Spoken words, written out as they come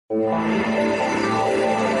Hi,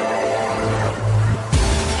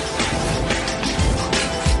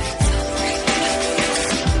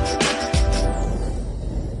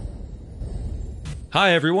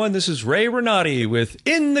 everyone. This is Ray Renati with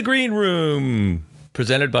In the Green Room,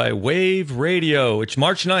 presented by Wave Radio. It's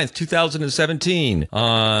March 9th, 2017.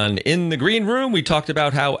 On In the Green Room, we talked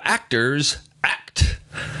about how actors act.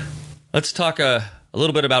 Let's talk a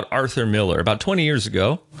little bit about Arthur Miller. About 20 years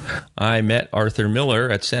ago, I met Arthur Miller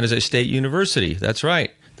at San Jose State University. That's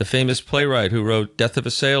right. The famous playwright who wrote Death of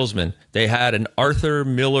a Salesman. They had an Arthur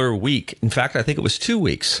Miller week. In fact, I think it was 2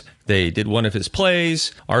 weeks. They did one of his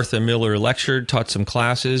plays. Arthur Miller lectured, taught some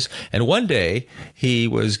classes. And one day, he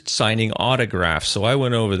was signing autographs. So I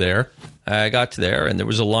went over there. I got there, and there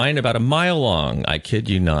was a line about a mile long. I kid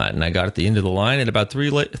you not. And I got at the end of the line, and about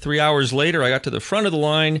 3 hours later, I got to the front of the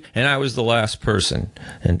line, and I was the last person.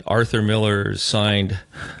 And Arthur Miller signed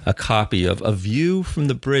a copy of A View from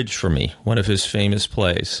the Bridge for me, one of his famous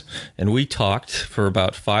plays. And we talked for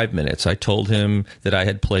about 5 minutes. I told him that I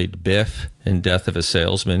had played Biff in Death of a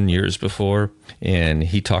Salesman years before, and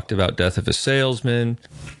he talked about Death of a Salesman.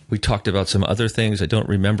 We talked about some other things. I don't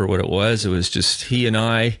remember what it was. It was just he and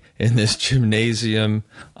I in this gymnasium.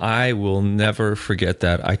 I will never forget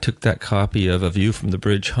that. I took that copy of A View from the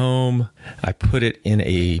Bridge home. I put it in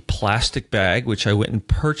a plastic bag, which I went and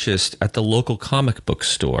purchased at the local comic book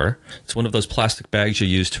store. It's one of those plastic bags you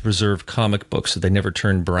use to preserve comic books so they never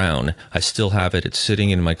turn brown. I still have it. It's sitting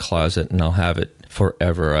in my closet, and I'll have it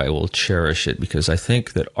forever. I will cherish it because I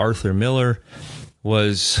think that Arthur Miller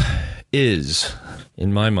is,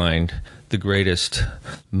 in my mind, the greatest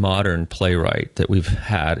modern playwright that we've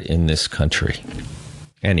had in this country.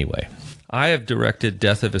 Anyway, I have directed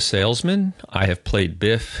Death of a Salesman. I have played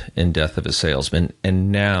Biff in Death of a Salesman.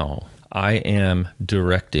 And now I am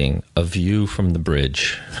directing A View from the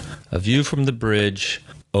Bridge. A View from the Bridge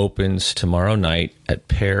opens tomorrow night at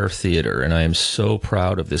Pear Theater, and I am so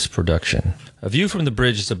proud of this production. A View from the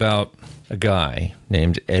Bridge is about a guy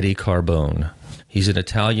named Eddie Carbone. He's an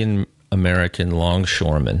Italian-American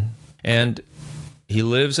longshoreman, and he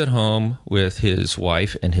lives at home with his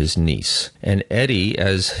wife and his niece. And Eddie,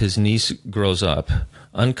 as his niece grows up,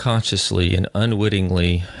 unconsciously and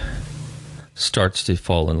unwittingly starts to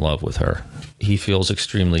fall in love with her. He feels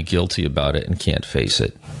extremely guilty about it and can't face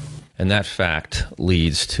it. And that fact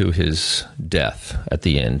leads to his death at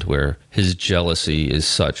the end, where his jealousy is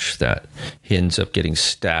such that he ends up getting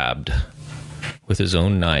stabbed with his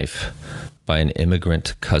own knife by an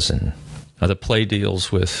immigrant cousin. Now, the play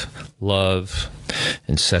deals with love,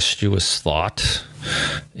 incestuous thought,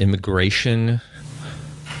 immigration,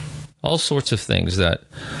 all sorts of things that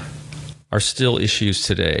are still issues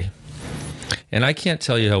today. And I can't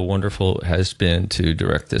tell you how wonderful it has been to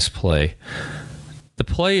direct this play. The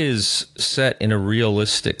play is set in a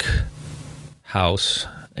realistic house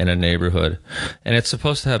in a neighborhood, and it's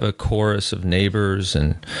supposed to have a chorus of neighbors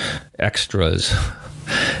and extras,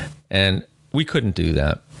 and we couldn't do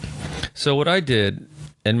that. So what I did,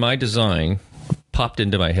 and my design popped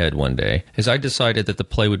into my head one day, is I decided that the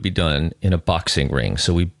play would be done in a boxing ring.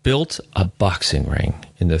 So we built a boxing ring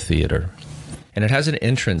in the theater, and it has an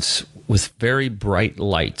entrance with very bright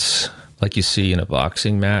lights, like you see in a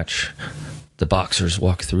boxing match. The boxers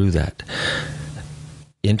walk through that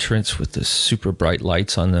entrance with the super bright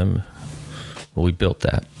lights on them. Well, we built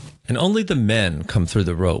that. And only the men come through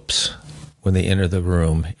the ropes when they enter the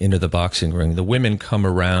room, into the boxing ring. The women come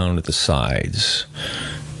around the sides.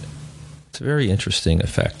 It's a very interesting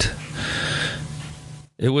effect.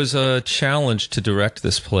 It was a challenge to direct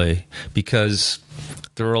this play because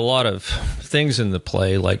there are a lot of things in the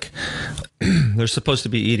play, like they're supposed to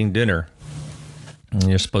be eating dinner. And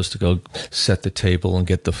you're supposed to go set the table and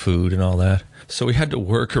get the food and all that. So we had to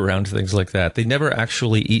work around things like that. They never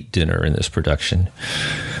actually eat dinner in this production.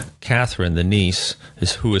 Catherine, the niece,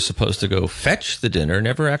 who is supposed to go fetch the dinner,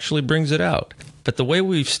 never actually brings it out. But the way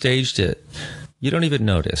we've staged it, you don't even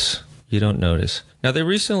notice. You don't notice. Now, they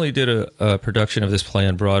recently did a production of this play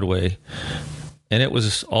on Broadway, and it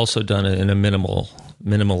was also done in a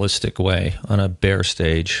minimalistic way on a bare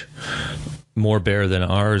stage. More bare than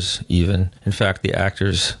ours, even. In fact, the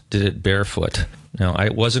actors did it barefoot. Now, I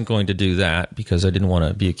wasn't going to do that because I didn't want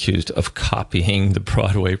to be accused of copying the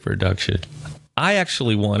Broadway production. I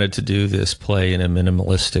actually wanted to do this play in a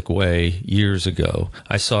minimalistic way years ago.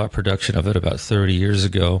 I saw a production of it about 30 years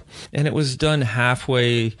ago, and it was done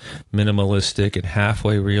halfway minimalistic and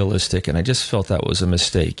halfway realistic, and I just felt that was a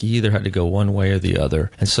mistake. You either had to go one way or the other.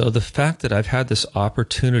 And so the fact that I've had this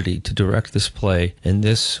opportunity to direct this play in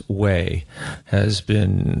this way has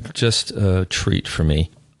been just a treat for me.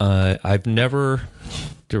 I've never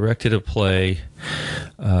directed a play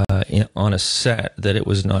on a set that it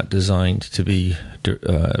was not designed to be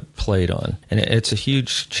played on. And it's a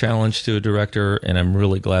huge challenge to a director, and I'm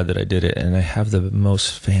really glad that I did it. And I have the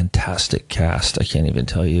most fantastic cast. I can't even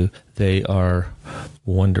tell you. They are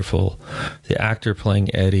wonderful. The actor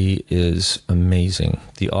playing Eddie is amazing.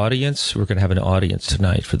 The audience, we're going to have an audience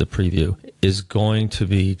tonight for the preview, is going to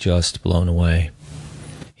be just blown away.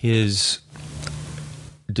 His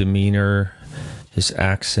demeanor, his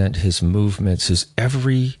accent, his movements, his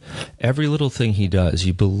every little thing he does,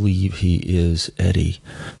 you believe he is Eddie,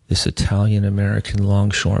 this Italian-American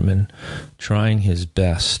longshoreman trying his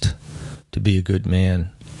best to be a good man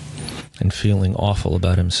and feeling awful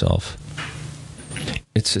about himself.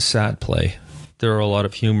 It's a sad play. There are a lot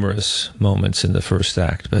of humorous moments in the first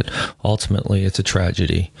act, but ultimately it's a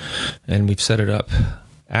tragedy. And we've set it up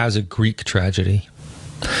as a Greek tragedy.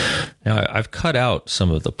 Now, I've cut out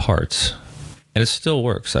some of the parts, and it still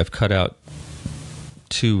works. I've cut out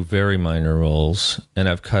 2 very minor roles, and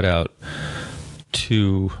I've cut out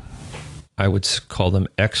 2, I would call them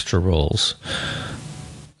extra roles.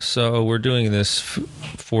 So we're doing this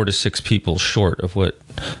 4 to 6 people short of what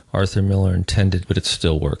Arthur Miller intended, but it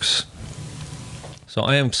still works. So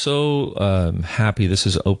I am so happy this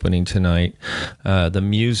is opening tonight. The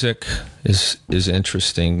music is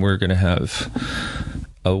interesting. We're going to have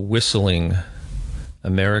a whistling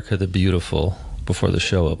America the Beautiful before the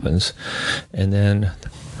show opens, and then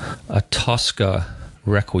a Tosca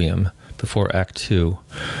Requiem before Act 2,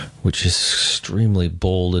 which is extremely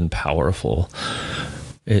bold and powerful.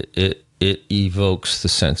 It evokes the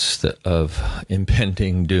sense of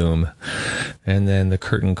impending doom. And then the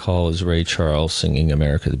curtain call is Ray Charles singing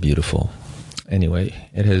America the Beautiful. Anyway,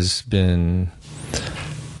 it has been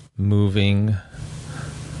moving,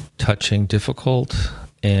 touching, difficult,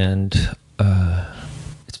 and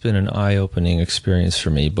it's been an eye-opening experience for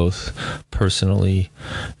me, both personally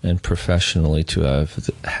and professionally, to have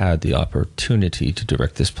had the opportunity to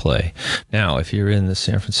direct this play. Now, if you're in the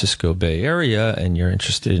San Francisco Bay Area and you're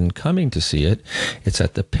interested in coming to see it, it's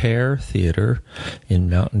at the Pear Theater in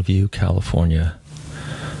Mountain View, California.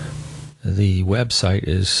 The website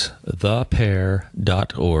is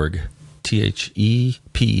thepear.org,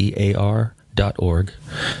 thepear.org.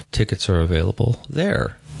 Tickets are available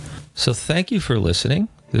there. So thank you for listening.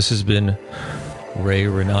 This has been Ray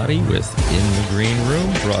Renati with In the Green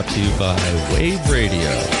Room, brought to you by Wave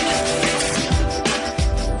Radio.